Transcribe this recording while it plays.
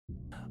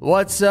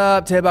What's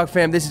up, Taebak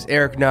fam? This is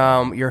Eric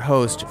Nam, your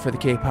host for the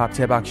K-Pop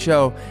Taebak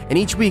Show, and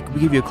each week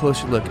we give you a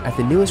closer look at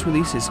the newest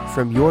releases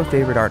from your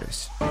favorite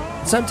artists.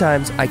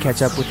 Sometimes I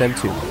catch up with them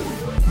too.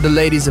 The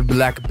ladies of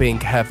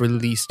Blackpink have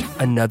released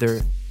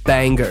another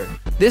banger,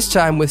 this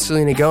time with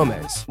Selena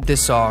Gomez.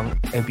 This song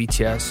and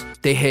BTS,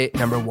 they hit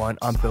 #1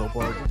 on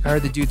Billboard. I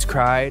heard the dudes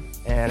cried,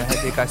 and I heard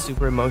they got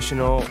super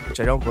emotional, which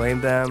I don't blame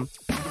them.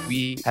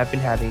 We have been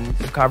having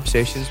some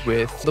conversations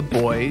with the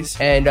boys,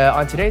 and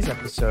on today's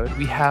episode,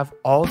 we have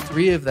all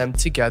three of them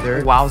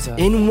together. Wowza.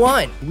 In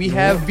one. We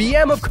have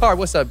BM of Car.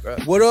 What's up, bro?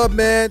 What up,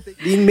 man?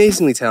 The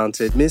amazingly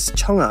talented Miss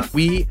Chungha.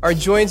 We are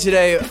joined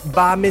today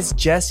by Miss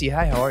Jessie.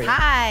 Hi, how are you?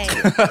 Hi.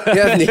 We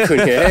have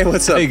Nickun here. Hey,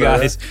 what's up, Hey,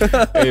 brother? guys.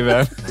 Hey,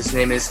 man. His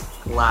name is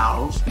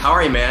Lau. How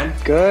are you, man?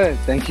 Good.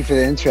 Thank you for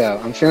the intro.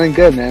 I'm feeling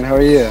good, man. How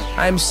are you?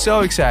 I'm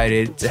so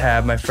excited to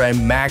have my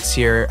friend Max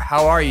here.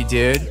 How are you,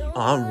 dude?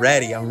 I'm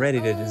ready. I'm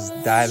ready to just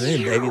dive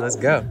in, baby. Let's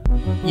go.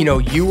 You know,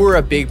 you were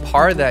a big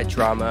part of that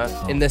drama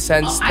in the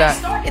sense I that...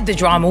 started the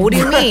drama. What do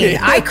you mean?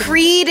 I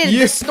created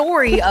the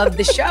story of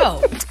the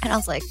show. And I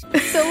was like,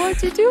 so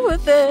what'd you do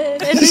with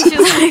it? And then she's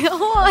like,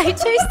 oh, I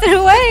chased it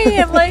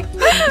away. I'm like,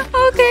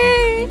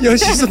 okay. Yo,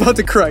 she's about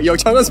to cry. Yo,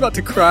 Chungha's about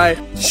to cry.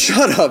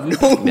 Shut up.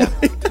 No way.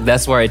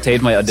 That's where I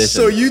taped my audition.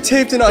 So you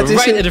taped an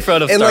audition Right in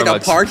front of in like a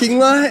Starbucks. parking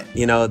lot?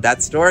 You know,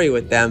 that story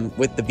with them,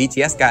 with the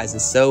BTS guys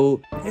is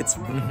so, it's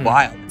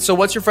wild. So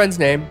what's your friend's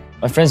name?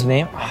 My friend's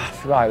name? I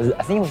forgot.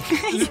 I think it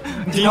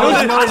was... Do you know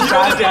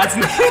the dad's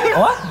name?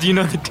 What? Do you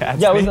know the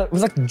dad's Yeah, name? it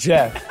was like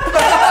Jeff.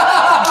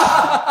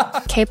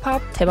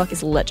 K-pop Taebak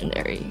is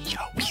legendary. Yo,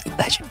 we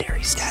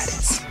legendary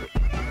status.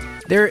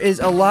 There is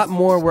a lot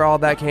more where all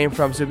that came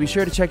from, so be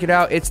sure to check it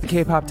out. It's the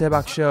K-Pop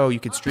Taebak Show. You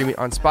can stream it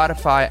on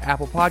Spotify,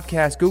 Apple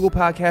Podcasts, Google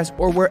Podcasts,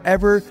 or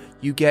wherever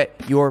you get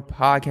your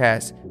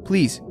podcasts.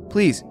 Please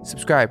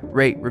subscribe,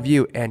 rate,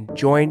 review, and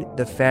join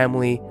the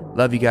family.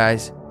 Love you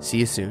guys. See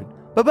you soon.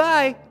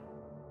 Bye-bye.